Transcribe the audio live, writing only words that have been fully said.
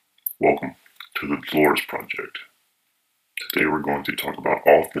Welcome to the Dolores Project. Today we're going to talk about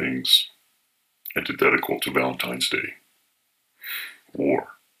all things antithetical to Valentine's Day. War,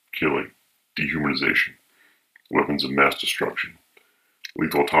 killing, dehumanization, weapons of mass destruction,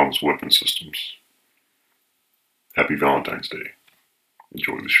 lethal autonomous weapon systems. Happy Valentine's Day.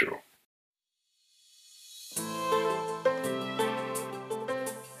 Enjoy the show.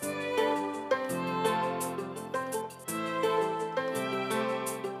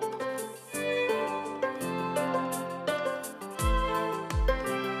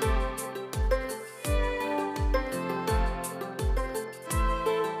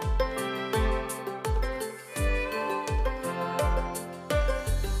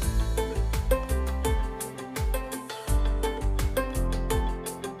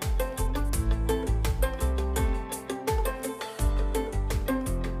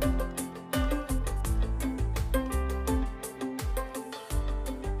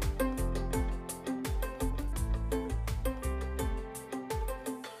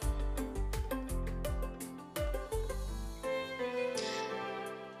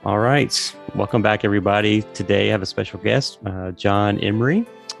 All right. Welcome back, everybody. Today I have a special guest, John Emery,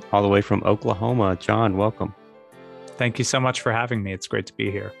 all the way from Oklahoma. John, welcome. Thank you so much for having me. It's great to be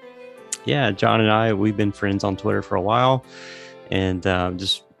here. Yeah, John and I, we've been friends on Twitter for a while, and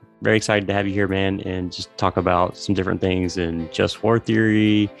just very excited to have you here, man, and just talk about some different things in just war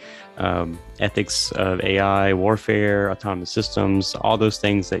theory, ethics of AI, warfare, autonomous systems, all those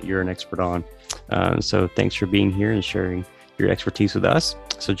things that you're an expert on. So thanks for being here and sharing your expertise with us.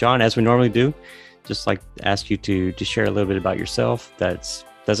 So John, as we normally do, just like to ask you to share a little bit about yourself. That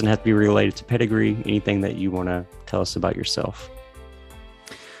doesn't have to be related to pedigree, anything that you want to tell us about yourself.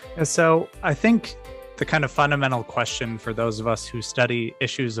 So I think the kind of fundamental question for those of us who study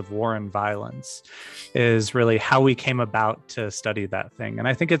issues of war and violence is really how we came about to study that thing. And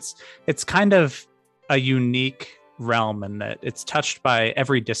I think it's kind of a unique realm in that it's touched by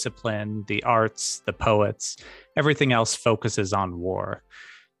every discipline, the arts, the poets, everything else focuses on war.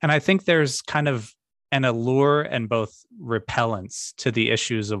 And I think there's kind of an allure and both repellence to the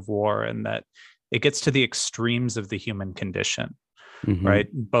issues of war, and that it gets to the extremes of the human condition, right?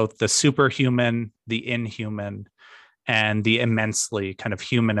 Both the superhuman, the inhuman, and the immensely kind of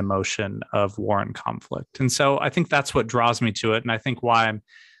human emotion of war and conflict. And so I think that's what draws me to it. And I think why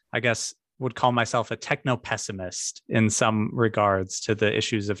I guess, would call myself a techno-pessimist in some regards to the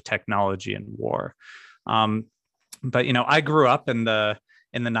issues of technology and war. But, I grew up in the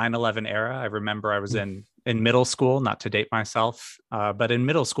 9/11 era. I remember I was in middle school, not to date myself, but in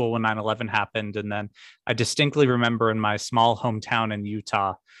middle school when 9/11 happened. And then I distinctly remember in my small hometown in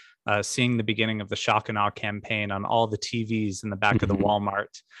Utah, seeing the beginning of the shock and awe campaign on all the TVs in the back of the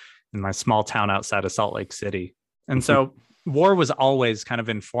Walmart in my small town outside of Salt Lake City. And so war was always kind of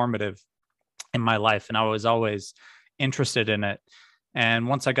informative in my life, and I was always interested in it. And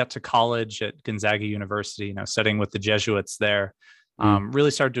once I got to college at Gonzaga University, studying with the Jesuits there,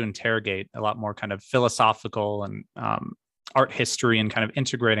 really started to interrogate a lot more kind of philosophical and art history, and kind of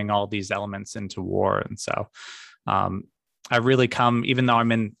integrating all these elements into war. And so I really come, even though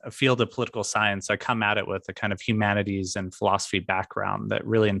I'm in a field of political science, I come at it with a kind of humanities and philosophy background that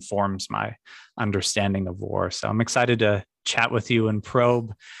really informs my understanding of war. So I'm excited to chat with you and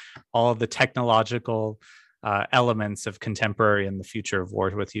probe all of the technological elements of contemporary and the future of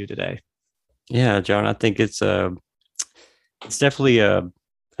war with you today. Yeah, John, I think it's definitely a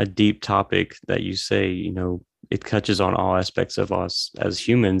deep topic that you say, it touches on all aspects of us as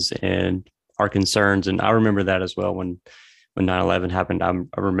humans and our concerns. And I remember that as well when 9/11 happened. I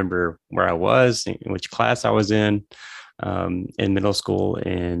remember where I was, in which class I was in middle school,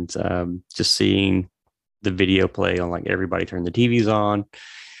 and just seeing the video play on, like, everybody turned the TVs on,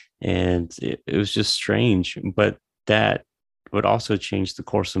 and it was just strange. But that would also change the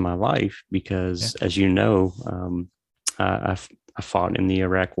course of my life because, as you know, I fought in the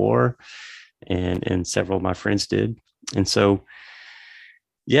Iraq War, and several of my friends did. And so,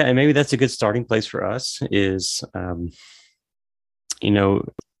 yeah, and maybe that's a good starting place for us is, in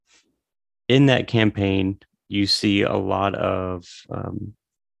that campaign, you see a lot of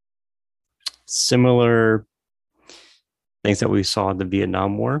similar things that we saw in the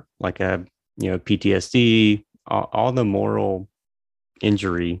Vietnam War, like PTSD, all the moral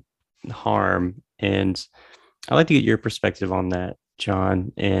injury, harm. And I'd like to get your perspective on that,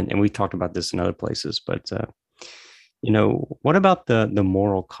 John. And we talked about this in other places, but what about the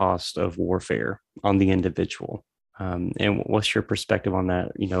moral cost of warfare on the individual? And what's your perspective on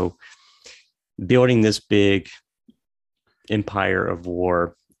that? Building this big empire of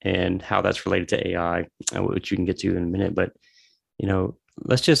war and how that's related to AI, which you can get to in a minute. But,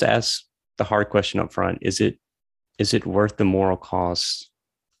 let's just ask the hard question up front. Is it worth the moral cost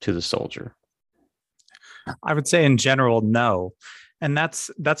to the soldier? I would say in general, no. And that's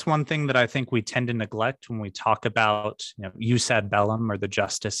one thing that I think we tend to neglect when we talk about, jus ad bellum, or the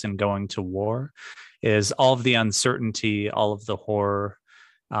justice in going to war, is all of the uncertainty, all of the horror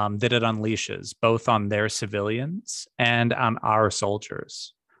that it unleashes, both on their civilians and on our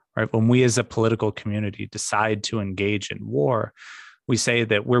soldiers. Right? When we as a political community decide to engage in war, we say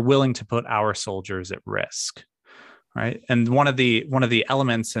that we're willing to put our soldiers at risk. Right. And one of the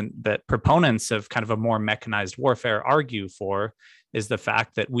elements that proponents of kind of a more mechanized warfare argue for is the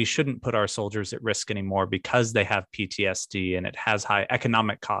fact that we shouldn't put our soldiers at risk anymore because they have PTSD, and it has high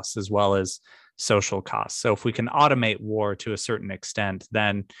economic costs as well as social costs. So if we can automate war to a certain extent,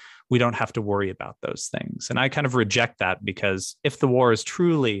 then we don't have to worry about those things. And I kind of reject that, because if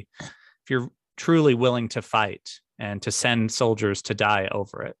you're truly willing to fight and to send soldiers to die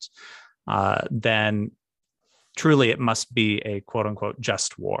over it, then truly it must be a quote unquote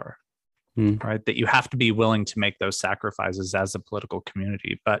just war, right? That you have to be willing to make those sacrifices as a political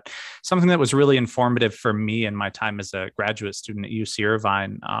community. But something that was really informative for me in my time as a graduate student at UC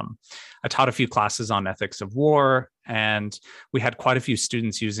Irvine, I taught a few classes on ethics of war, and we had quite a few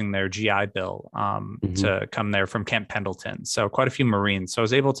students using their GI Bill to come there from Camp Pendleton. So quite a few Marines. So I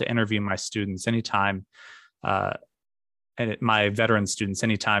was able to interview my students anytime, and my veteran students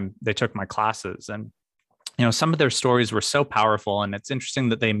anytime they took my classes. And some of their stories were so powerful, and it's interesting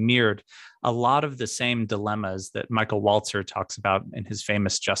that they mirrored a lot of the same dilemmas that Michael Walzer talks about in his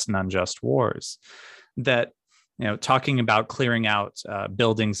famous Just and Unjust Wars. That, talking about clearing out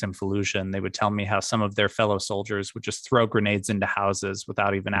buildings in Fallujah, and they would tell me how some of their fellow soldiers would just throw grenades into houses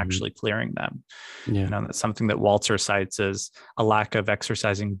without even actually clearing them. Yeah. That's something that Walzer cites as a lack of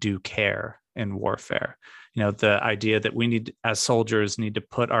exercising due care in warfare. The idea that we as soldiers need to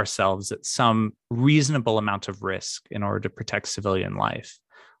put ourselves at some reasonable amount of risk in order to protect civilian life,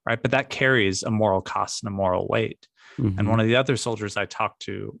 right? But that carries a moral cost and a moral weight. And one of the other soldiers I talked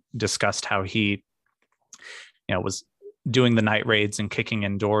to discussed how he, was doing the night raids and kicking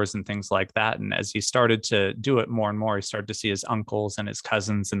in doors and things like that. And as he started to do it more and more, he started to see his uncles and his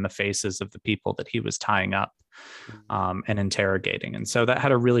cousins in the faces of the people that he was tying up and interrogating. And so that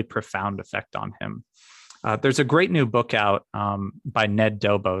had a really profound effect on him. There's a great new book out by Ned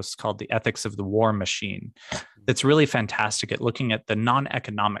Dobos called The Ethics of the War Machine that's really fantastic at looking at the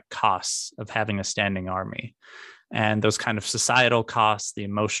non-economic costs of having a standing army, and those kind of societal costs, the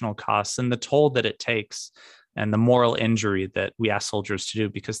emotional costs, and the toll that it takes, and the moral injury that we ask soldiers to do,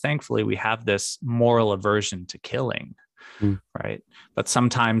 because thankfully we have this moral aversion to killing, right? But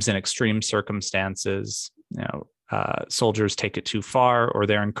sometimes in extreme circumstances, soldiers take it too far, or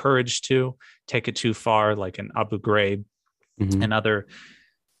they're encouraged to take it too far, like in Abu Ghraib and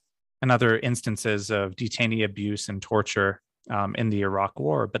other instances of detainee abuse and torture in the Iraq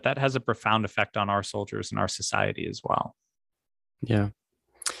War. But that has a profound effect on our soldiers and our society as well. Yeah.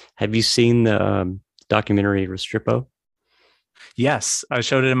 Have you seen the documentary Restrepo? Yes, I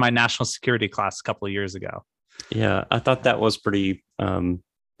showed it in my national security class a couple of years ago. Yeah, I thought that was pretty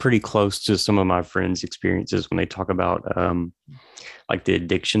close to some of my friends' experiences when they talk about like the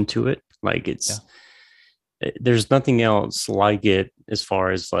addiction to it. Like there's nothing else like it, as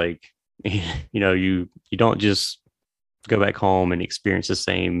far as like, you don't just go back home and experience the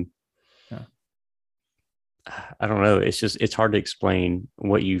same. I don't know. It's hard to explain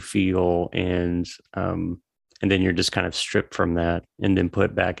what you feel, and then you're just kind of stripped from that and then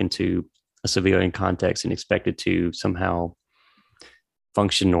put back into a civilian context and expected to somehow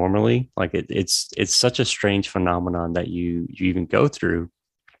function normally. Like it's such a strange phenomenon that you even go through.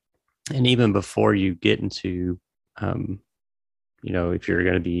 And even before you get into, if you're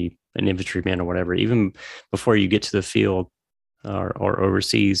going to be an infantryman or whatever, even before you get to the field or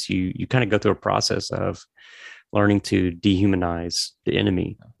overseas, you kind of go through a process of learning to dehumanize the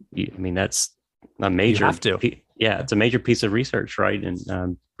enemy. That's a major. You have to. It's a major piece of research, right?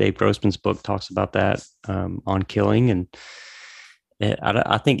 And Dave Grossman's book talks about that on killing. And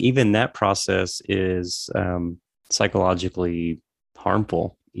I think even that process is psychologically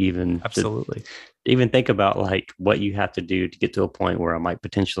harmful. Even absolutely. Even think about like what you have to do to get to a point where I might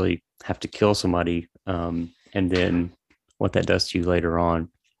potentially have to kill somebody, and then what that does to you later on.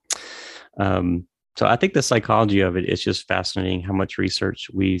 So I think the psychology of it is just fascinating, how much research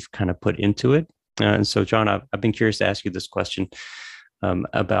we've kind of put into it. And so, John, I've been curious to ask you this question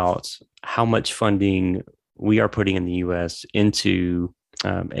about how much funding we are putting in the U.S. into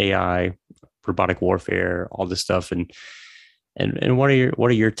AI, robotic warfare, all this stuff. And And what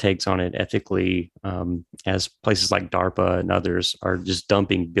are your takes on it ethically, as places like DARPA and others are just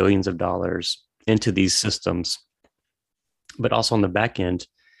dumping billions of dollars into these systems, but also on the back end,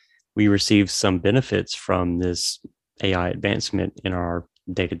 we receive some benefits from this AI advancement in our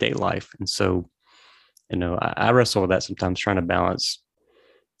day to day life. And so, I wrestle with that sometimes, trying to balance.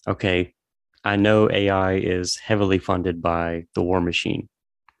 Okay, I know AI is heavily funded by the war machine,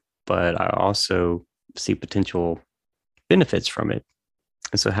 but I also see potential benefits from it.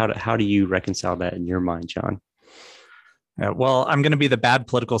 And so how do you reconcile that in your mind, John? Well, I'm going to be the bad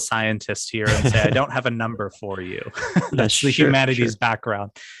political scientist here and say I don't have a number for you. That's Sure, the humanities sure.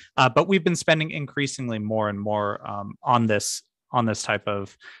 background. But we've been spending increasingly more and more on this type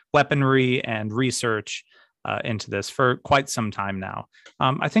of weaponry and research into this for quite some time now.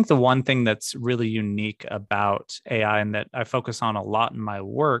 I think the one thing that's really unique about AI and that I focus on a lot in my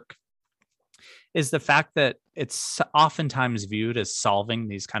work is the fact that it's oftentimes viewed as solving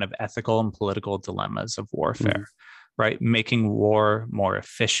these kind of ethical and political dilemmas of warfare, right? Making war more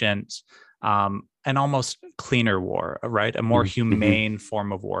efficient, and almost cleaner war, right? A more humane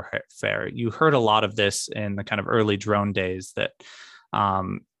form of warfare. You heard a lot of this in the kind of early drone days that,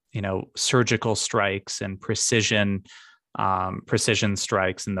 surgical strikes and precision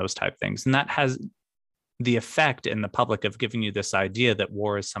strikes and those type things. And that has the effect in the public of giving you this idea that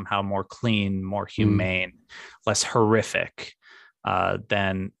war is somehow more clean, more humane, less horrific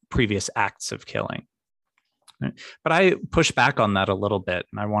than previous acts of killing. But I push back on that a little bit.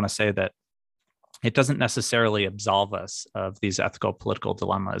 And I want to say that it doesn't necessarily absolve us of these ethical political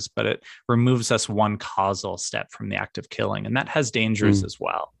dilemmas, but it removes us one causal step from the act of killing. And that has dangers as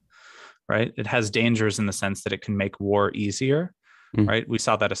well, right? It has dangers in the sense that it can make war easier. Right. We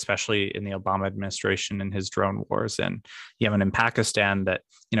saw that especially in the Obama administration and his drone wars in Yemen and Pakistan, that,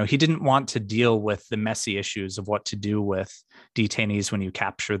 he didn't want to deal with the messy issues of what to do with detainees when you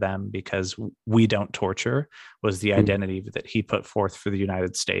capture them, because we don't torture was the identity that he put forth for the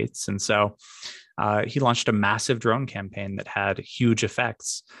United States. And so he launched a massive drone campaign that had huge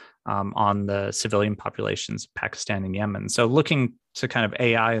effects on the civilian populations of Pakistan and Yemen. So looking to kind of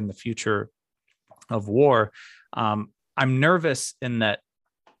AI in the future of war, I'm nervous in that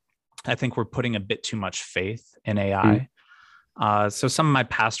I think we're putting a bit too much faith in AI. So some of my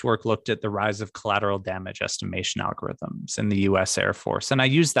past work looked at the rise of collateral damage estimation algorithms in the US Air Force. And I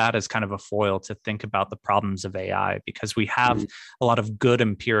use that as kind of a foil to think about the problems of AI, because we have a lot of good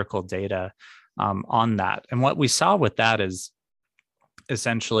empirical data on that. And what we saw with that is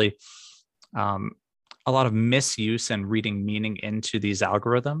essentially a lot of misuse and reading meaning into these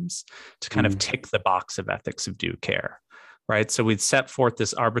algorithms to kind of tick the box of ethics of due care, right? So we'd set forth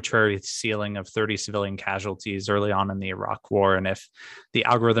this arbitrary ceiling of 30 civilian casualties early on in the Iraq War. And if the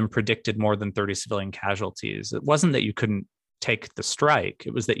algorithm predicted more than 30 civilian casualties, it wasn't that you couldn't take the strike,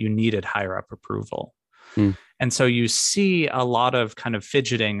 it was that you needed higher up approval. And so you see a lot of kind of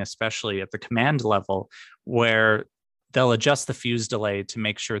fidgeting, especially at the command level, where they'll adjust the fuse delay to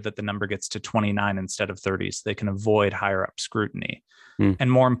make sure that the number gets to 29 instead of 30, so they can avoid higher up scrutiny.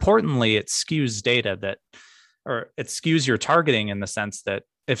 And more importantly, it skews it skews your targeting in the sense that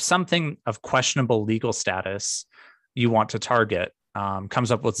if something of questionable legal status you want to target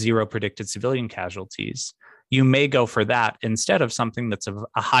comes up with 0 predicted civilian casualties, you may go for that instead of something that's of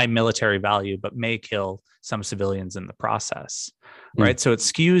a high military value, but may kill some civilians in the process, right? So it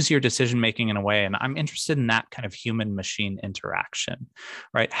skews your decision-making in a way. And I'm interested in that kind of human-machine interaction,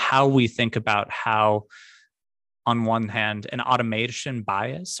 right? How we think about how, on one hand, an automation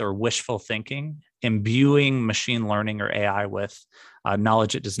bias or wishful thinking, imbuing machine learning or AI with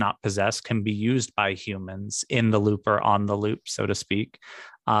knowledge it does not possess, can be used by humans in the loop or on the loop, so to speak,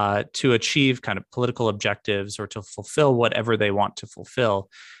 to achieve kind of political objectives or to fulfill whatever they want to fulfill.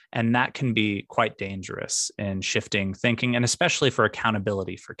 And that can be quite dangerous in shifting thinking, and especially for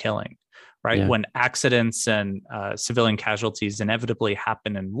accountability for killing, right? Yeah. When accidents and civilian casualties inevitably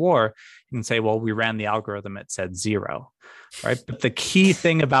happen in war, you can say, well, we ran the algorithm, it said 0, right? But the key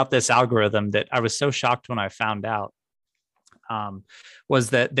thing about this algorithm that I was so shocked when I found out was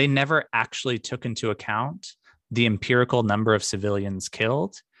that they never actually took into account the empirical number of civilians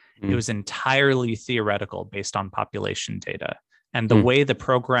killed. It was entirely theoretical based on population data. And the way the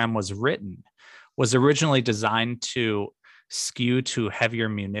program was written was originally designed to skew to heavier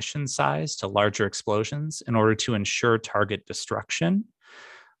munition size, to larger explosions, in order to ensure target destruction.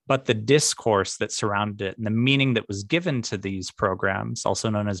 But the discourse that surrounded it and the meaning that was given to these programs, also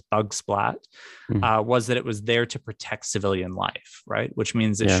known as bug splat, was that it was there to protect civilian life, right? Which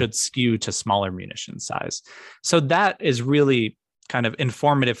means it should skew to smaller munition size. So that is really kind of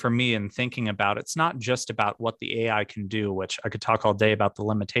informative for me in thinking about it's not just about what the AI can do, which I could talk all day about the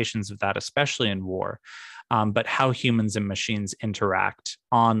limitations of that, especially in war, but how humans and machines interact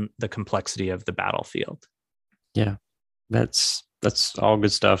on the complexity of the battlefield. Yeah, that's all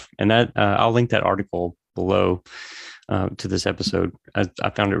good stuff. And that I'll link that article below to this episode. I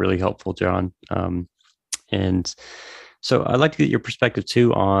found it really helpful, John. And so I'd like to get your perspective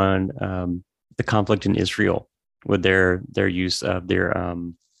too on the conflict in Israel with their use of their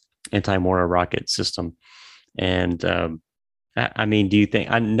anti-mortar rocket system. And I mean, do you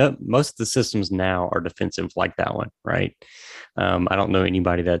think, I know most of the systems now are defensive like that one, right? I don't know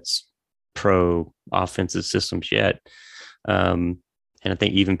anybody that's pro offensive systems yet. And I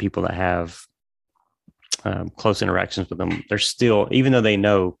think even people that have close interactions with them, they're still, even though they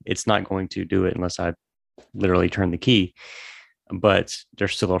know it's not going to do it unless I literally turn the key, but they're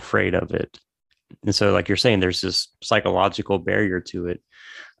still afraid of it. And so, like you're saying, there's this psychological barrier to it.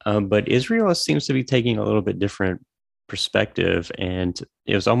 But Israel seems to be taking a little bit different perspective, and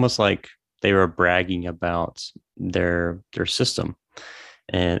it was almost like they were bragging about their system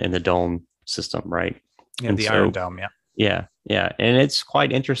and the dome system, right? Yeah, and the so, Iron Dome. Yeah, and it's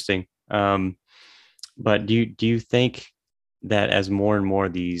quite interesting. But do you think that as more and more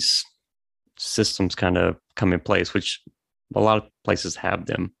of these systems kind of come in place, which a lot of places have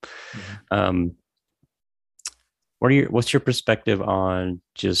them, what's your perspective on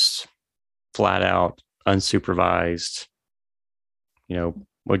just flat out unsupervised,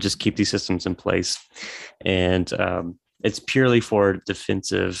 we'll just keep these systems in place, and it's purely for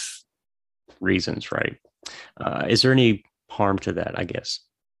defensive reasons, right? Is there any harm to that, I guess?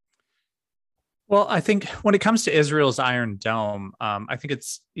 Well, I think when it comes to Israel's Iron Dome, I think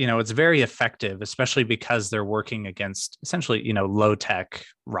it's very effective, especially because they're working against essentially, low tech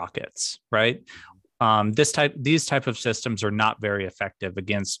rockets, right? These type of systems are not very effective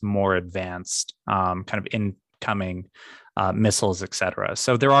against more advanced kind of incoming missiles, et cetera.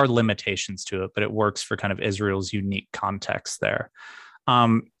 So there are limitations to it, but it works for kind of Israel's unique context there.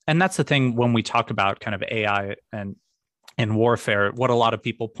 And that's the thing when we talk about kind of AI and in warfare, what a lot of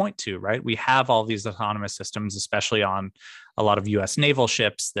people point to, right? We have all these autonomous systems, especially on a lot of US naval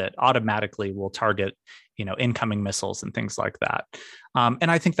ships, that automatically will target, incoming missiles and things like that. And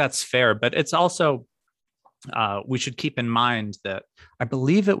I think that's fair, but it's also, we should keep in mind that I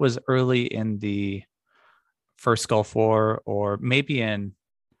believe it was early in the first Gulf War, or maybe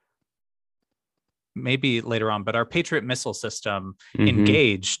later on, but our Patriot missile system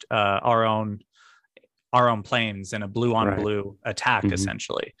engaged our own planes in a blue on blue attack,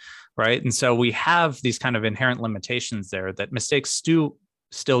 essentially. Right. And so we have these kind of inherent limitations there, that mistakes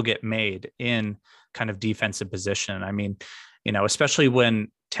still get made in kind of defensive position. I mean, especially when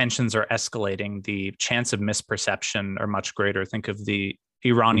tensions are escalating, the chance of misperception are much greater. Think of the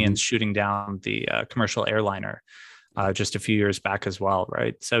Iranians shooting down the commercial airliner just a few years back as well,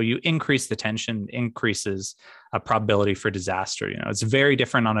 right? So you increase the tension, increases a probability for disaster. It's very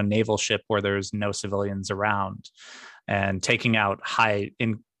different on a naval ship where there's no civilians around, and taking out high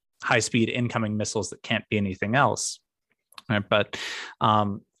speed incoming missiles that can't be anything else. Right? But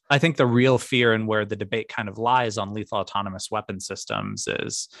I think the real fear, and where the debate kind of lies on lethal autonomous weapon systems,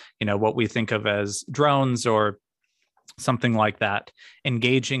 is, what we think of as drones or something like that,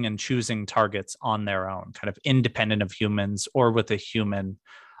 engaging and choosing targets on their own, kind of independent of humans, or with a human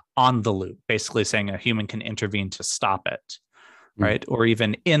on the loop, basically saying a human can intervene to stop it, right? Or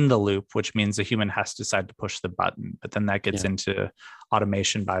even in the loop, which means a human has to decide to push the button, but then that gets into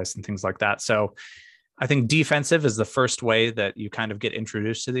automation bias and things like that. So I think defensive is the first way that you kind of get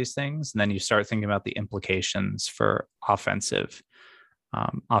introduced to these things, and then you start thinking about the implications for offensive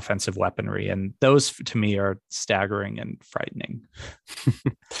weaponry, and those to me are staggering and frightening.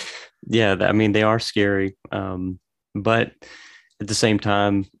 Yeah, I mean, they are scary, but at the same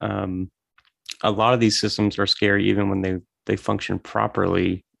time, a lot of these systems are scary even when they function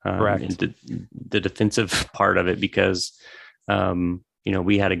properly. The defensive part of it, because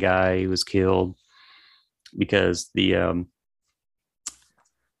we had a guy who was killed because the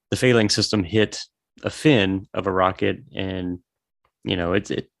failing system hit a fin of a rocket, and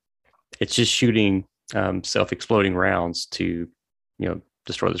it's just shooting self-exploding rounds to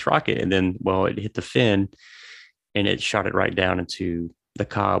destroy this rocket, and then it hit the fin and it shot it right down into the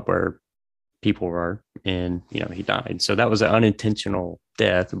cob where people were, and he died. So that was an unintentional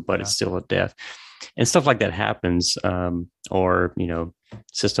death, but it's still a death, and stuff like that happens. Or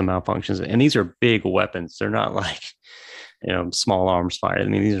system malfunctions, and these are big weapons. They're not like small arms fired. I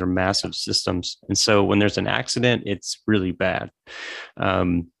mean, these are massive systems. And so when there's an accident, it's really bad.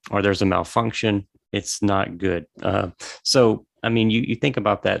 Or there's a malfunction, it's not good. So I mean, you think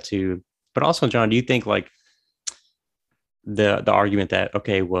about that too, but also, John, do you think like the argument that,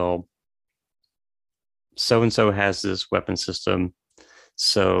 okay, well, so and so has this weapon system,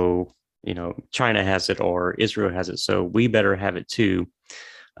 so China has it or Israel has it, so we better have it too.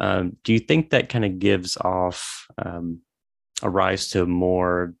 Do you think that kind of gives off a rise to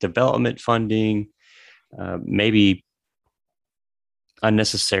more development funding, maybe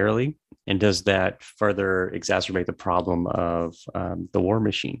unnecessarily? And does that further exacerbate the problem of the war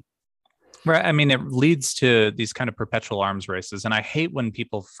machine? Right. I mean, it leads to these kind of perpetual arms races. And I hate when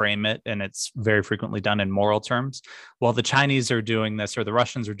people frame it, and it's very frequently done in moral terms. Well, the Chinese are doing this or the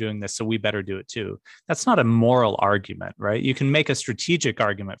Russians are doing this, so we better do it too. That's not a moral argument, right? You can make a strategic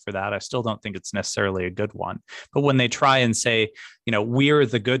argument for that. I still don't think it's necessarily a good one. But when they try and say, we're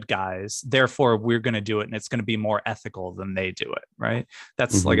the good guys, therefore we're going to do it, and it's going to be more ethical than they do it, right?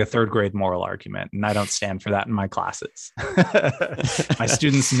 That's like a third grade moral argument. And I don't stand for that in my classes. My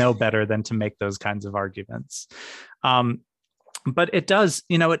students know better than to make those kinds of arguments. But it does,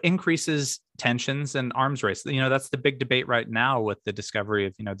 it increases tensions and arms race. That's the big debate right now with the discovery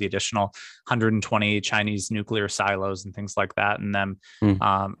of, the additional 120 Chinese nuclear silos and things like that. And them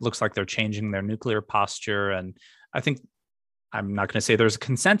looks like they're changing their nuclear posture. And I think, I'm not going to say there's a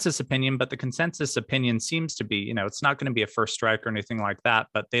consensus opinion, but the consensus opinion seems to be, it's not going to be a first strike or anything like that,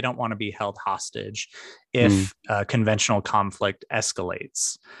 but they don't want to be held hostage if conventional conflict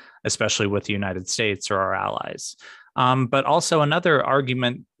escalates, especially with the United States or our allies. But also another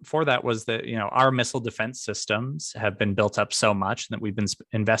argument for that was that, our missile defense systems have been built up so much that we've been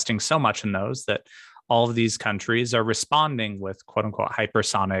investing so much in those that all of these countries are responding with quote unquote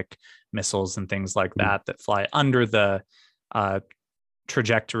hypersonic missiles and things like that fly under the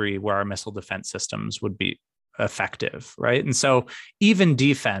trajectory where our missile defense systems would be effective, right? And so even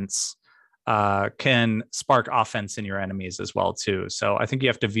defense can spark offense in your enemies as well too. So I think you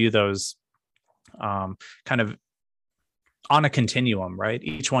have to view those kind of on a continuum, right?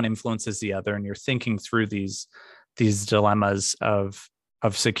 Each one influences the other, and you're thinking through these dilemmas of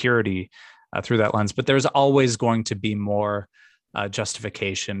security through that lens. But there's always going to be more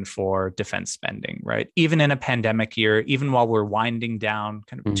justification for defense spending, right? Even in a pandemic year, even while we're winding down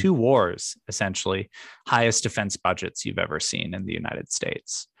kind of two wars, essentially, highest defense budgets you've ever seen in the United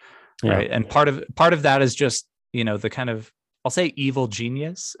States, right? And part of that is just, the kind of, I'll say, evil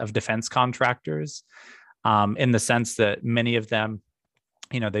genius of defense contractors, in the sense that many of them,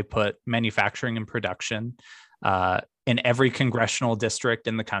 they put manufacturing and production in every congressional district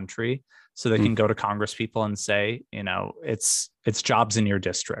in the country, so they can go to Congress people and say, it's jobs in your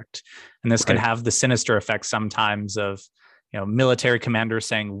district. And this can have the sinister effect sometimes of, military commanders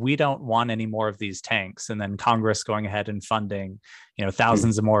saying, we don't want any more of these tanks. And then Congress going ahead and funding,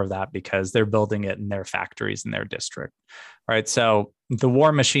 thousands of more of that because they're building it in their factories in their district. Right. So the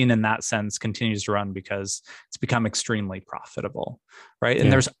war machine in that sense continues to run because it's become extremely profitable. Right.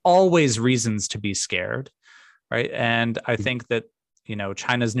 And there's always reasons to be scared. Right. And I think that,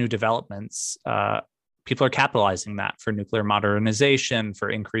 China's new developments, people are capitalizing that for nuclear modernization, for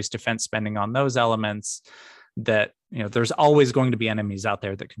increased defense spending on those elements, that, there's always going to be enemies out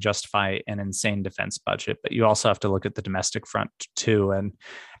there that can justify an insane defense budget. But you also have to look at the domestic front too, and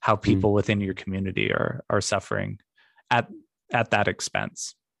how people within your community are suffering at that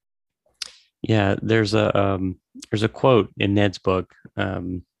expense. Yeah, there's a quote in Ned's book.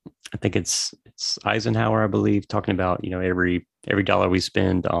 I think it's Eisenhower, I believe, talking about, every dollar we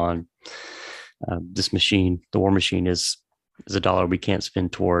spend on this machine, the war machine, is a dollar we can't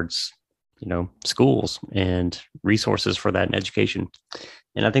spend towards, schools and resources for that in education.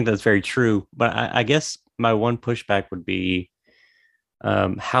 And I think that's very true. But I guess my one pushback would be,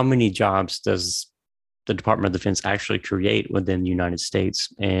 how many jobs does the Department of Defense actually create within the United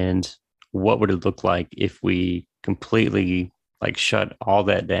States? And what would it look like if we completely shut all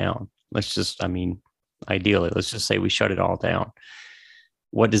that down? Ideally, let's just say we shut it all down.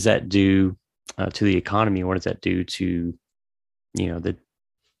 What does that do to the economy? What does that do to, the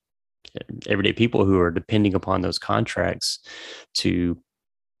everyday people who are depending upon those contracts to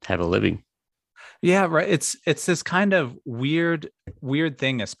have a living? Yeah, right. It's this kind of weird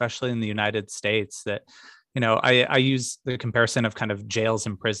thing, especially in the United States, that, I use the comparison of kind of jails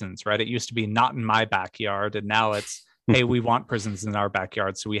and prisons, right? It used to be not in my backyard, and now it's, hey, we want prisons in our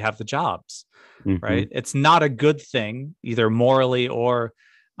backyard, so we have the jobs, right? It's not a good thing, either morally or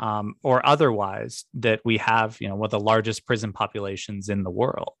otherwise, that we have, one of the largest prison populations in the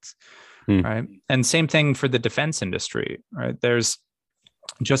world, right? And same thing for the defense industry, right? There's,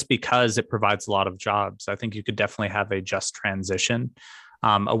 just because it provides a lot of jobs, I think you could definitely have a just transition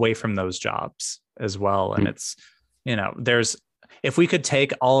away from those jobs as well. And it's, there's if we could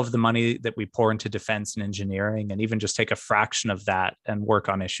take all of the money that we pour into defense and engineering and even just take a fraction of that and work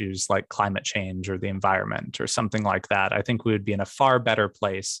on issues like climate change or the environment or something like that, I think we would be in a far better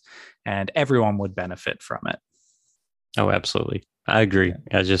place and everyone would benefit from it. Oh, absolutely. I agree.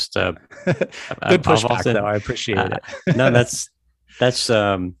 I just good pushback though. I appreciate it. No, that's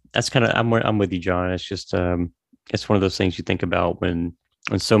kind of, I'm with you, John. It's just it's one of those things you think about when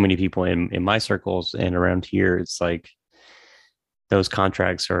so many people in my circles and around here, it's like those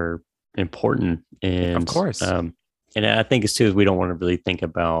contracts are important. And of course. And I think it's too, is we don't want to really think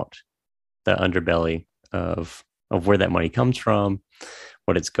about the underbelly of where that money comes from,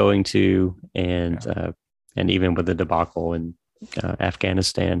 what it's going to, and even with the debacle in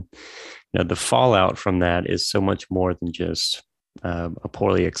Afghanistan, the fallout from that is so much more than just a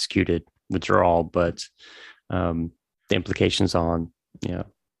poorly executed withdrawal, but the implications on the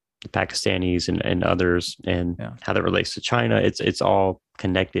Pakistanis and others, and how that relates to China. It's all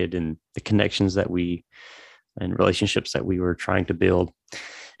connected, and the connections that and relationships that we were trying to build,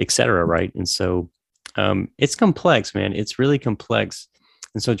 et cetera. Right. And so it's complex, man. It's really complex.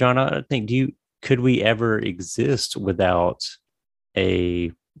 And so, John, I think, could we ever exist without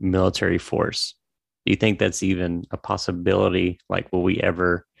a military force? Do you think that's even a possibility? Like, will we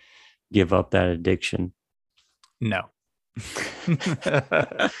ever give up that addiction? No.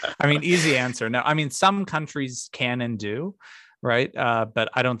 I mean, easy answer. No. I mean, some countries can and do, right? But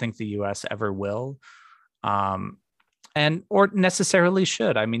I don't think the US ever will. Or necessarily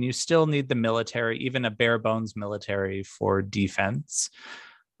should. I mean, you still need the military, even a bare bones military for defense.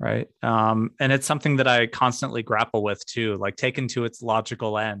 Right. And it's something that I constantly grapple with too, like taken to its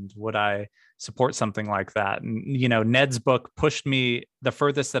logical end. Would I support something like that? And, Ned's book pushed me the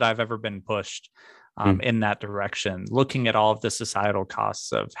furthest that I've ever been pushed in that direction, looking at all of the societal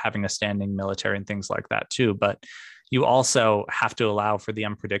costs of having a standing military and things like that too. But you also have to allow for the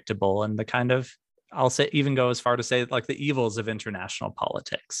unpredictable and the kind of, I'll say, even go as far to say like the evils of international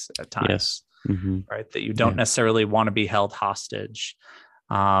politics at times. Yes. Mm-hmm. Right. That you don't necessarily want to be held hostage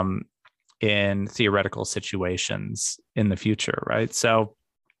in theoretical situations in the future, right? So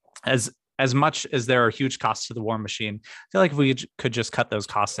as much as there are huge costs to the war machine, I feel like if we could just cut those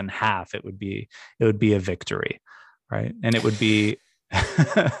costs in half, it would be a victory, right? And it would be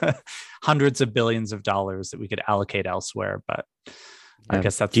hundreds of billions of dollars that we could allocate elsewhere. But I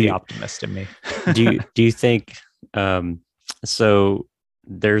guess that's the optimist in me. do you think so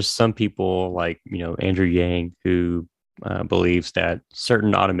there's some people like Andrew Yang who believes that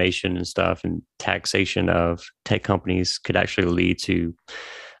certain automation and stuff and taxation of tech companies could actually lead to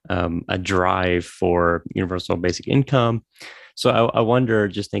a drive for universal basic income. So I wonder,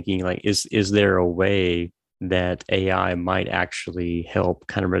 just thinking, like, is there a way that AI might actually help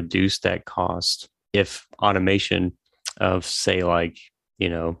kind of reduce that cost if automation of, say, like,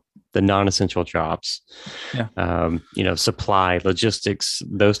 the non-essential jobs, supply, logistics,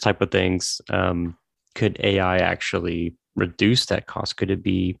 those type of things, could AI actually reduce that cost? Could it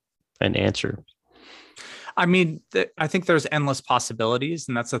be an answer? I mean, I think there's endless possibilities,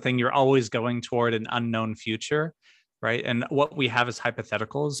 and that's the thing. You're always going toward an unknown future, right? And what we have is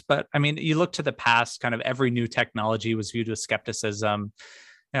hypotheticals. But I mean, you look to the past, kind of every new technology was viewed with skepticism.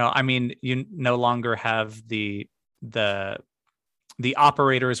 I mean, you no longer have the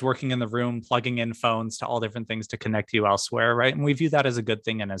operators working in the room, plugging in phones to all different things to connect you elsewhere, right? And we view that as a good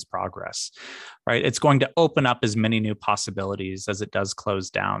thing and as progress, right? It's going to open up as many new possibilities as it does close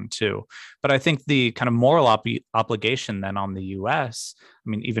down too. But I think the kind of moral obligation then on the US, I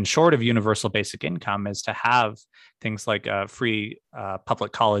mean, even short of universal basic income, is to have things like free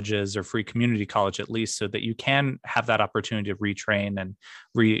public colleges or free community college, at least, so that you can have that opportunity to retrain and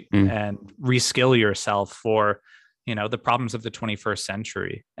reskill yourself for the problems of the 21st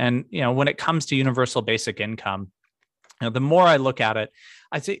century. And, when it comes to universal basic income, the more I look at it,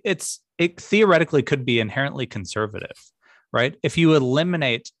 I say it theoretically could be inherently conservative, right? If you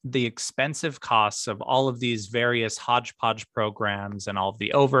eliminate the expensive costs of all of these various hodgepodge programs and all of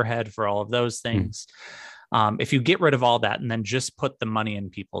the overhead for all of those things, if you get rid of all that and then just put the money in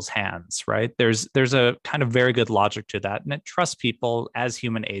people's hands, right? There's a kind of very good logic to that, and it trusts people as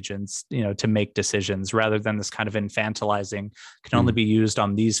human agents, to make decisions rather than this kind of infantilizing can only be used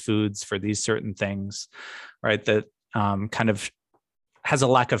on these foods for these certain things, right? That kind of has a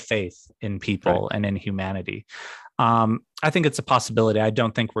lack of faith in people and in humanity. I think it's a possibility. I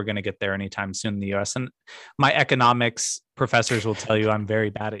don't think we're going to get there anytime soon in the US. And my economics professors will tell you I'm very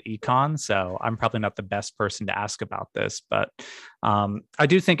bad at econ, so I'm probably not the best person to ask about this. But I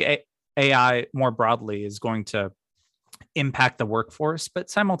do think AI more broadly is going to impact the workforce, but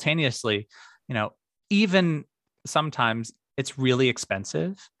simultaneously, even sometimes it's really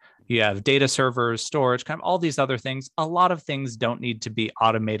expensive. You have data servers, storage, kind of all these other things. A lot of things don't need to be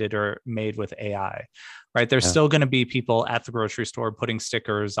automated or made with AI, right? There's still going to be people at the grocery store putting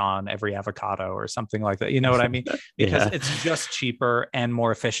stickers on every avocado or something like that. You know what I mean? Because it's just cheaper and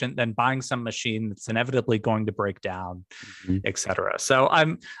more efficient than buying some machine that's inevitably going to break down, et cetera. So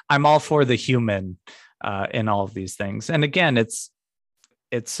I'm all for the human in all of these things. And again, it's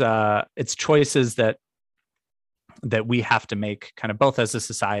choices that we have to make, kind of both as a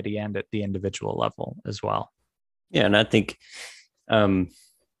society and at the individual level as well. Yeah, and I think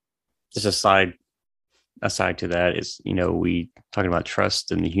just aside to that is, we talking about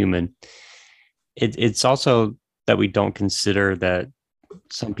trust in the human. It's also that we don't consider that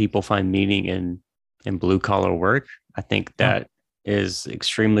some people find meaning in blue collar work. I think that is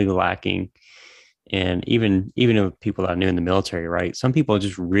extremely lacking. And even of people that I knew in the military, right? Some people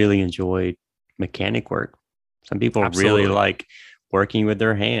just really enjoy mechanic work. Some people really like working with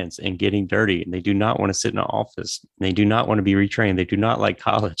their hands and getting dirty, and they do not want to sit in an office. They do not want to be retrained. They do not like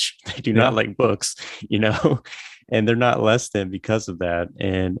college. They do not like books, and they're not less than because of that.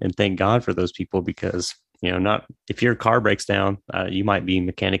 And thank God for those people, because, not if your car breaks down, you might be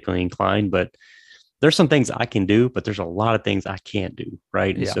mechanically inclined, but there's some things I can do, but there's a lot of things I can't do.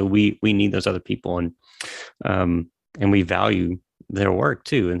 Right. And so we need those other people, and we value their work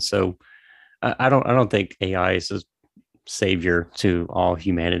too. And so I don't think AI is a savior to all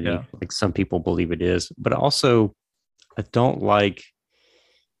humanity, like some people believe it is. But also, I don't like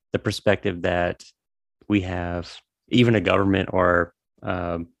the perspective that we have, even a government, or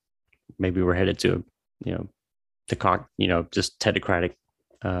maybe we're headed to, just technocratic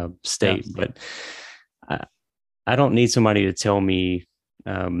state. But I don't need somebody to tell me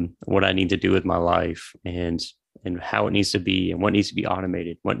what I need to do with my life, and how it needs to be, and what needs to be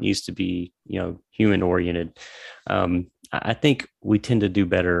automated, what needs to be, human oriented. I think we tend to do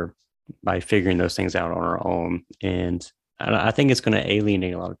better by figuring those things out on our own. And I think it's going to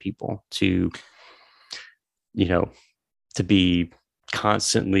alienate a lot of people to be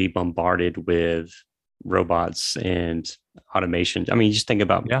constantly bombarded with robots and automation. I mean, you just think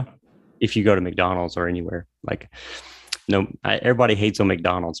about if you go to McDonald's or anywhere, like, everybody hates on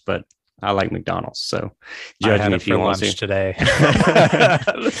McDonald's, but I like McDonald's, so judge me if you want to. Today,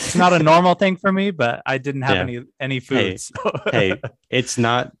 it's not a normal thing for me, but I didn't have any food. Hey, it's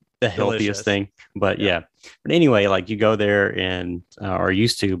not the healthiest thing, but But anyway, like, you go there and or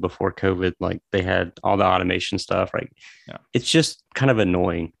used to before COVID, like they had all the automation stuff, right? Yeah. It's just kind of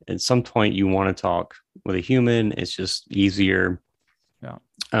annoying. At some point, you want to talk with a human. It's just easier. Yeah.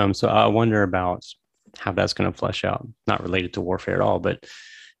 So I wonder about how that's going to flesh out. Not related to warfare at all, but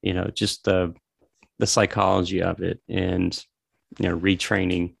just the psychology of it, and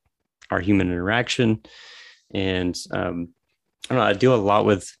retraining our human interaction. And I don't know, I deal a lot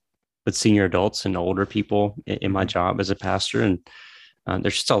with senior adults and older people in my job as a pastor, and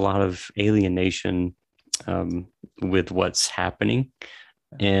there's just a lot of alienation with what's happening,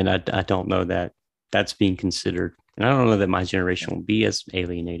 and I don't know that that's being considered, and I don't know that my generation will be as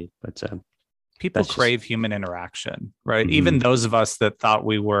alienated, but people crave human interaction, right? Even those of us that thought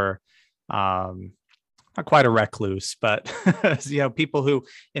we were not quite a recluse, but people who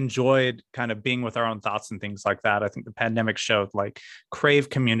enjoyed kind of being with our own thoughts and things like that. I think the pandemic showed, like, crave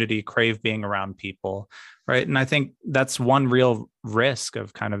community, crave being around people, right? And I think that's one real risk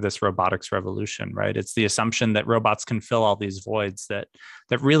of kind of this robotics revolution, right? It's the assumption that robots can fill all these voids that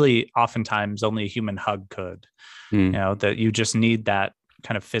really oftentimes only a human hug could. That you just need that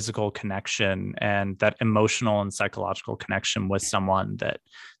kind of physical connection and that emotional and psychological connection with someone that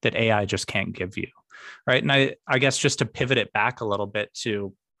AI just can't give you, right? And I guess just to pivot it back a little bit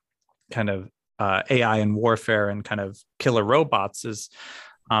to kind of AI and warfare and kind of killer robots is,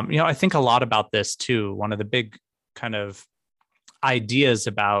 I think a lot about this too. One of the big kind of ideas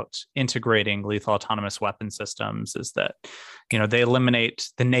about integrating lethal autonomous weapon systems is that, they eliminate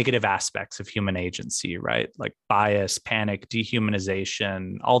the negative aspects of human agency, right? Like bias, panic,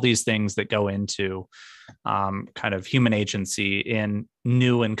 dehumanization, all these things that go into kind of human agency in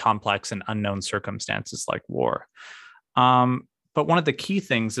new and complex and unknown circumstances like war. But one of the key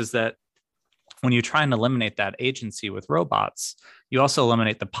things is that when you try and eliminate that agency with robots, you also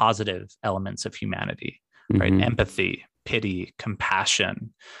eliminate the positive elements of humanity, right? Empathy, pity,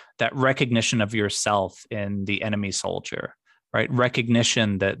 compassion, that recognition of yourself in the enemy soldier, right?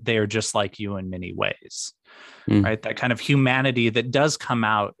 Recognition that they're just like you in many ways, right? That kind of humanity that does come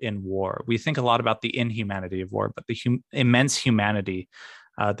out in war. We think a lot about the inhumanity of war, but the immense humanity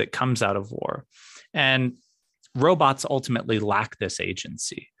that comes out of war. And robots ultimately lack this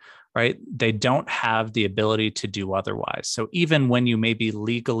agency, right? They don't have the ability to do otherwise. So even when you may be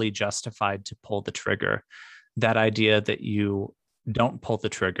legally justified to pull the trigger, that idea that you don't pull the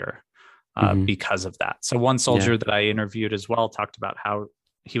trigger because of that. So one soldier that I interviewed as well talked about how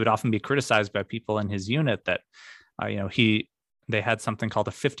he would often be criticized by people in his unit that, they had something called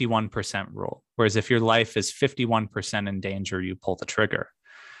a 51% rule. Whereas if your life is 51% in danger, you pull the trigger,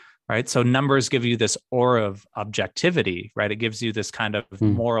 right? So numbers give you this aura of objectivity, right? It gives you this kind of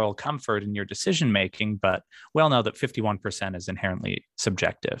moral comfort in your decision making, but we all know that 51% is inherently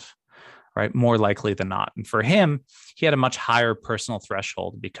subjective, right? More likely than not. And for him, he had a much higher personal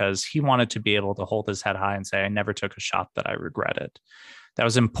threshold because he wanted to be able to hold his head high and say, I never took a shot that I regretted. That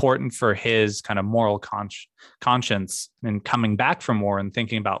was important for his kind of moral conscience and coming back from war and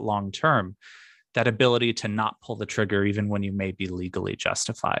thinking about long term, that ability to not pull the trigger even when you may be legally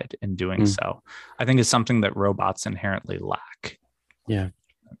justified in doing so, I think is something that robots inherently lack. Yeah.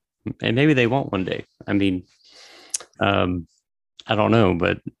 And maybe they won't one day. I mean, I don't know,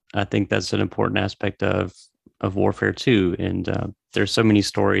 but I think that's an important aspect of warfare too. And there's so many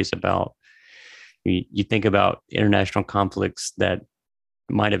stories about, you think about international conflicts that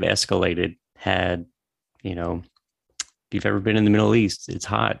might have escalated had, if you've ever been in the Middle East, it's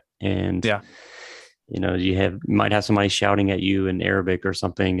hot. And, you might have somebody shouting at you in Arabic or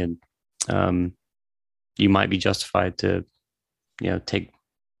something, and you might be justified to,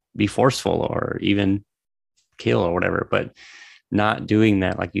 be forceful or even kill or whatever. But not doing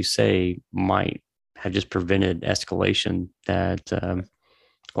that, like you say, might have just prevented escalation that a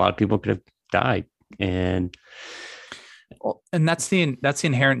lot of people could have died. And that's the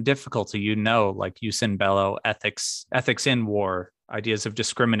inherent difficulty, like jus in bello, ethics in war, ideas of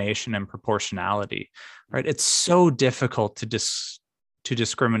discrimination and proportionality, right? It's so difficult to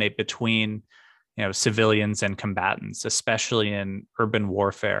discriminate between, civilians and combatants, especially in urban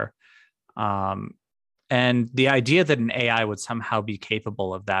warfare. And the idea that an AI would somehow be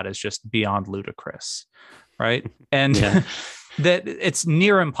capable of that is just beyond ludicrous, right? And that it's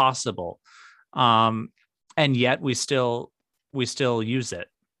near impossible. And yet we still use it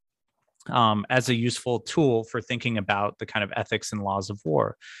as a useful tool for thinking about the kind of ethics and laws of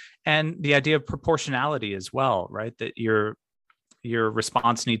war, and the idea of proportionality as well, right? That your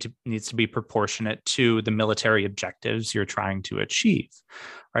response needs to be proportionate to the military objectives you're trying to achieve,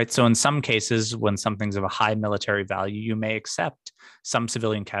 right? So in some cases, when something's of a high military value, you may accept some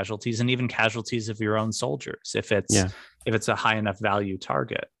civilian casualties and even casualties of your own soldiers if it's a high enough value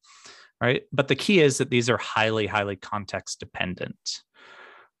target. Right. But the key is that these are highly, highly context dependent.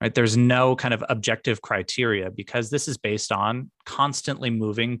 Right. There's no kind of objective criteria because this is based on constantly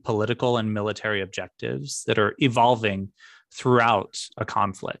moving political and military objectives that are evolving throughout a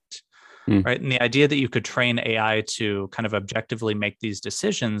conflict. Right. And the idea that you could train AI to kind of objectively make these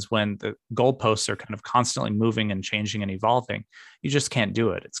decisions when the goalposts are kind of constantly moving and changing and evolving, you just can't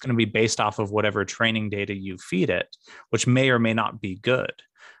do it. It's going to be based off of whatever training data you feed it, which may or may not be good.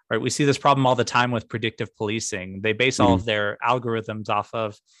 Right. We see this problem all the time with predictive policing. They base all of their algorithms off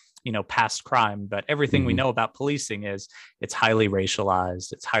of, past crime, but everything we know about policing is it's highly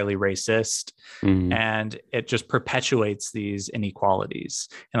racialized, it's highly racist, and it just perpetuates these inequalities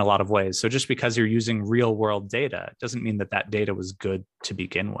in a lot of ways. So just because you're using real world data doesn't mean that data was good to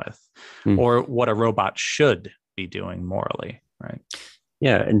begin with, or what a robot should be doing morally. Right.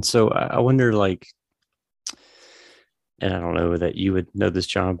 Yeah. And so I wonder, and I don't know that you would know this,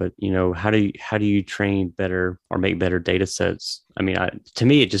 John, but how do you train better or make better data sets? I mean, to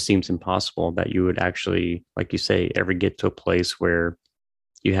me, it just seems impossible that you would actually, like you say, ever get to a place where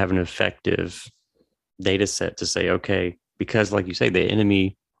you have an effective data set to say, okay, because like you say, the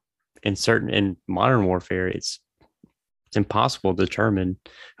enemy in modern warfare, it's impossible to determine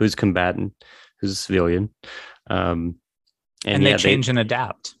who's combatant, who's a civilian. And they change and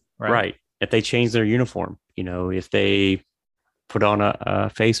adapt, right? Right. If they change their uniform, if they put on a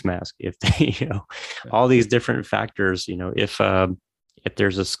face mask, if they, all these different factors, if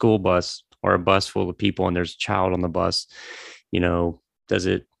there's a school bus or a bus full of people and there's a child on the bus, does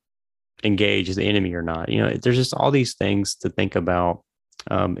it engage the enemy or not? There's just all these things to think about.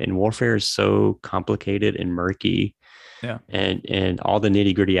 And warfare is so complicated and murky. Yeah. And all the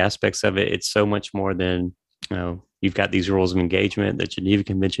nitty gritty aspects of it, it's so much more than, you've got these rules of engagement, the Geneva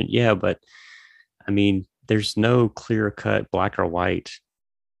Convention. Yeah. But I mean, there's no clear cut black or white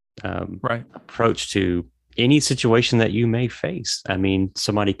approach to any situation that you may face. I mean,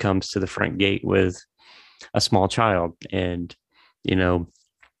 somebody comes to the front gate with a small child and,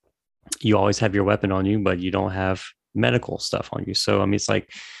 you always have your weapon on you, but you don't have medical stuff on you. So, I mean, it's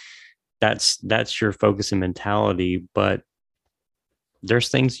like, that's your focus and mentality, but there's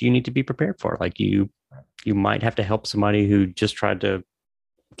things you need to be prepared for. Like you might have to help somebody who just tried to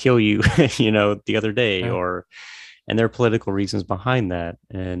kill you, the other day, Yeah. and there are political reasons behind that.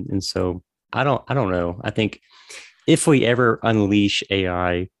 And so I don't know. I think if we ever unleash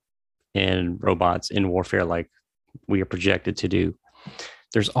AI and robots in warfare like we are projected to do,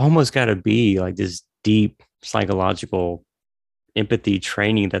 there's almost got to be like this deep psychological empathy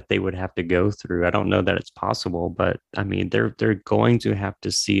training that they would have to go through. I don't know that it's possible, but I mean, they're going to have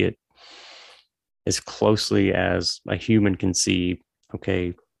to see it as closely as a human can see.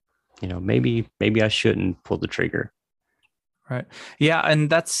 Okay, maybe I shouldn't pull the trigger. Right. Yeah, and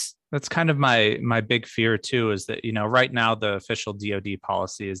that's kind of my big fear too, is that, right now the official DoD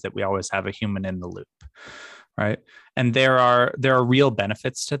policy is that we always have a human in the loop, right? And there are real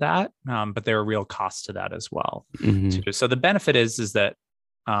benefits to that, but there are real costs to that as well, Mm-hmm. too. So the benefit is that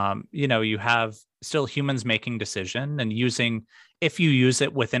you have still humans making decision and using, if you use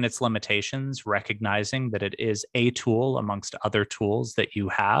it within its limitations, recognizing that it is a tool amongst other tools that you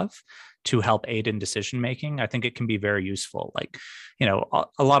have to help aid in decision making. I think it can be very useful. Like,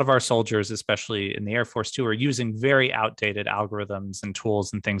 a lot of our soldiers, especially in the Air Force too, are using very outdated algorithms and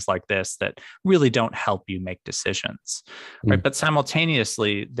tools and things like this that really don't help you make decisions, right? But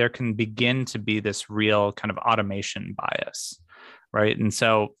simultaneously, there can begin to be this real kind of automation bias, right?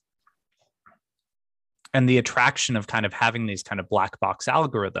 And the attraction of kind of having these kind of black box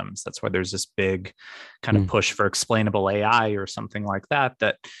algorithms, that's why there's this big kind of push for explainable AI or something like that,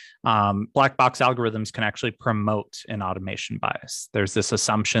 black box algorithms can actually promote an automation bias. There's this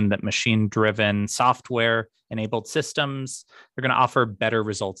assumption that machine driven software enabled systems are going to offer better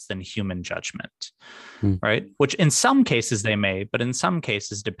results than human judgment, right? Which in some cases they may, but in some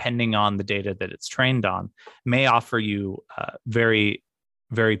cases, depending on the data that it's trained on, may offer you very,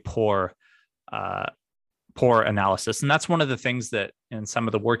 very poor analysis. And that's one of the things that in some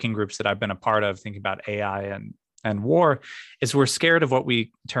of the working groups that I've been a part of, thinking about AI and war, is we're scared of what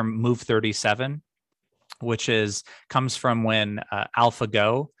we term Move 37, which comes from when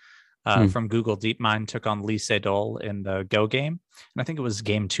AlphaGo from Google DeepMind took on Lee Sedol in the Go game. And I think it was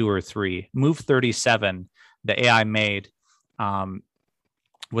game 2 or 3. Move 37, the AI made,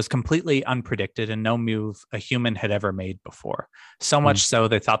 was completely unpredicted and no move a human had ever made before. So much so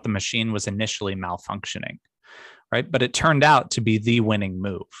they thought the machine was initially malfunctioning, right? But it turned out to be the winning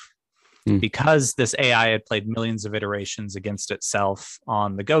move because this AI had played millions of iterations against itself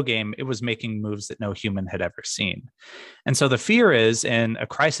on the Go game. It was making moves that no human had ever seen. And so the fear is, in a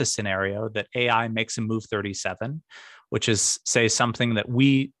crisis scenario, that AI makes a move 37, which is, say, something that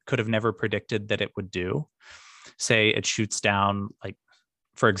we could have never predicted that it would do. Say it shoots down, like,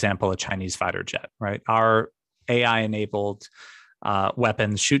 for example, a Chinese fighter jet, right? Our AI-enabled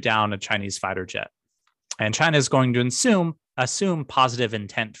weapons shoot down a Chinese fighter jet. And China is going to assume positive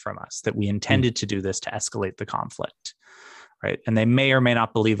intent from us, that we intended to do this to escalate the conflict, right? And they may or may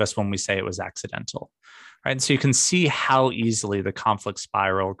not believe us when we say it was accidental, right? And so you can see how easily the conflict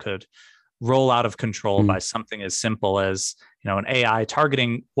spiral could roll out of control by something as simple as, an AI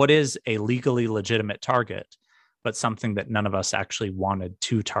targeting what is a legally legitimate target, but something that none of us actually wanted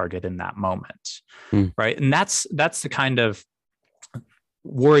to target in that moment, right? And that's the kind of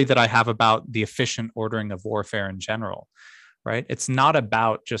worry that I have about the efficient ordering of warfare in general, right? It's not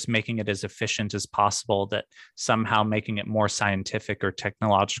about just making it as efficient as possible, that somehow making it more scientific or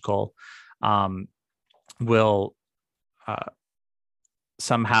technological will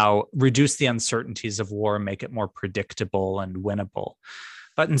somehow reduce the uncertainties of war and make it more predictable and winnable.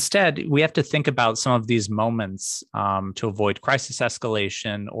 But instead, we have to think about some of these moments to avoid crisis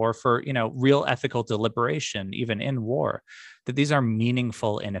escalation, or for real ethical deliberation, even in war, that these are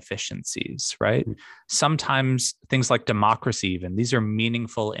meaningful inefficiencies, right? Sometimes things like democracy, even, these are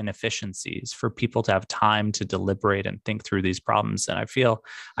meaningful inefficiencies for people to have time to deliberate and think through these problems. And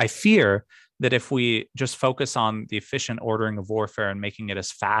I fear that if we just focus on the efficient ordering of warfare and making it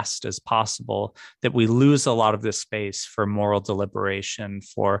as fast as possible, that we lose a lot of this space for moral deliberation,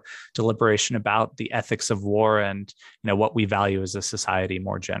 for deliberation about the ethics of war and what we value as a society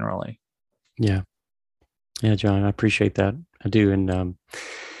more generally. Yeah, John, I appreciate that. I do, and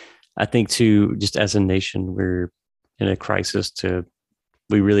I think too, just as a nation, we're in a crisis.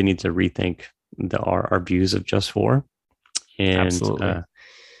 We really need to rethink our views of just war, and Absolutely.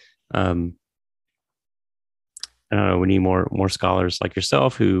 I don't know, we need more scholars like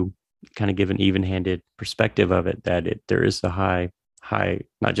yourself who kind of give an even-handed perspective of it, that there is a high,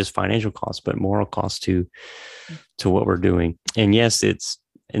 not just financial cost, but moral cost to what we're doing. And yes, it's,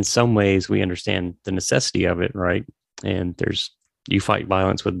 in some ways we understand the necessity of it, right? And you fight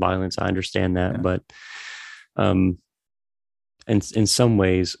violence with violence. I understand that, but in some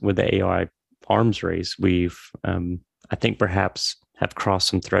ways, with the AI arms race, we've, I think, perhaps have crossed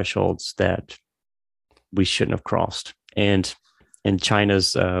some thresholds that we shouldn't have crossed. And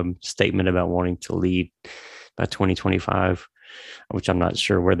China's statement about wanting to lead by 2025, which I'm not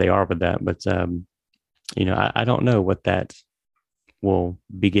sure where they are with that, but I don't know what that will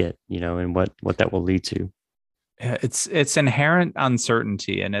beget, and what that will lead to. Yeah, it's inherent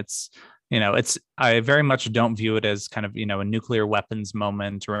uncertainty, and it's I very much don't view it as kind of a nuclear weapons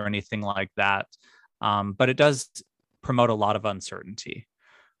moment or anything like that, but it does promote a lot of uncertainty,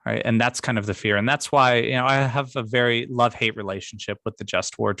 right? And that's kind of the fear, and that's why I have a very love-hate relationship with the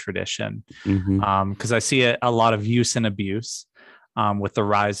just war tradition, Mm-hmm. because I see a lot of use and abuse. With the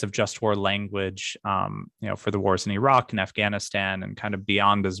rise of just war language, for the wars in Iraq and Afghanistan and kind of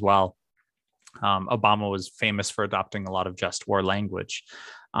beyond as well. Obama was famous for adopting a lot of just war language.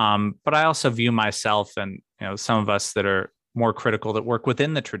 But I also view myself and some of us that are more critical that work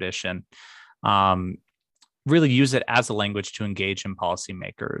within the tradition really use it as a language to engage in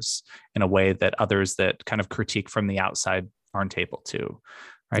policymakers in a way that others that kind of critique from the outside aren't able to.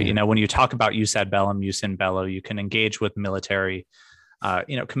 Right. Yeah. When you talk about jus ad bellum, jus in bello, you can engage with military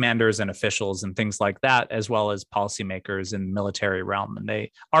commanders and officials and things like that, as well as policymakers in the military realm. And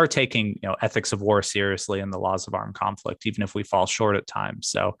they are taking, ethics of war seriously and the laws of armed conflict, even if we fall short at times.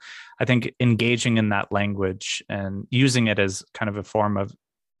 So I think engaging in that language and using it as kind of a form of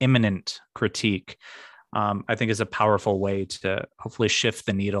imminent critique, I think is a powerful way to hopefully shift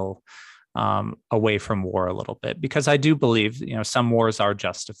the needle away from war a little bit, because I do believe, some wars are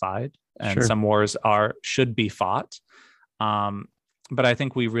justified and Sure. some wars should be fought. But I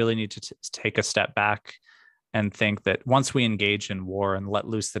think we really need to take a step back and think that once we engage in war and let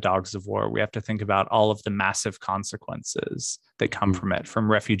loose the dogs of war, we have to think about all of the massive consequences that come from it,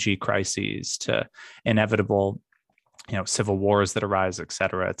 from refugee crises to inevitable, civil wars that arise, et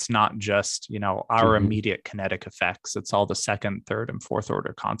cetera. It's not just, our immediate kinetic effects. It's all the second, third, and fourth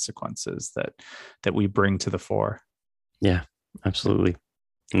order consequences that we bring to the fore. Yeah, absolutely.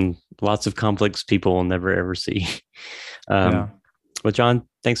 And lots of conflicts people will never ever see. Yeah. Well, John,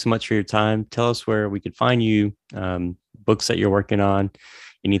 thanks so much for your time. Tell us where we could find you, books that you're working on,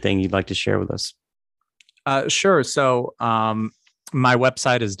 anything you'd like to share with us. Sure. So my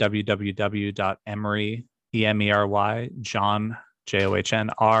website is www.emery, Emery, John,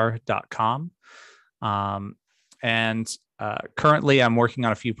 JOHNR.com. And currently I'm working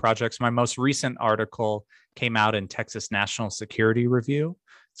on a few projects. My most recent article came out in Texas National Security Review.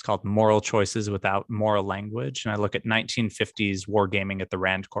 It's called Moral Choices Without Moral Language. And I look at 1950s wargaming at the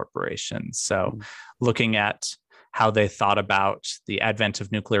Rand Corporation. So looking at how they thought about the advent of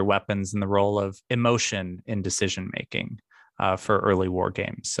nuclear weapons and the role of emotion in decision-making for early war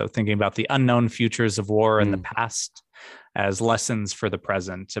games. So thinking about the unknown futures of war in the past as lessons for the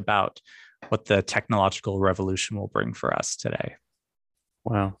present about what the technological revolution will bring for us today.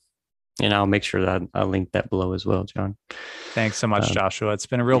 Wow. And I'll make sure that I'll link that below as well, John. Thanks so much, Joshua. It's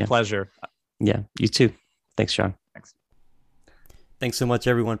been a real pleasure. Yeah, you too. Thanks, John. Thanks. Thanks so much,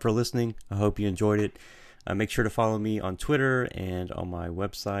 everyone, for listening. I hope you enjoyed it. Make sure to follow me on Twitter and on my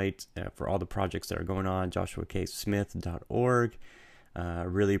website for all the projects that are going on, joshuaksmith.org. I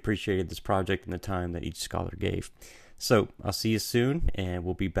really appreciated this project and the time that each scholar gave. So I'll see you soon, and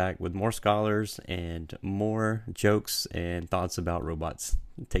we'll be back with more scholars and more jokes and thoughts about robots.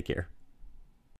 Take care.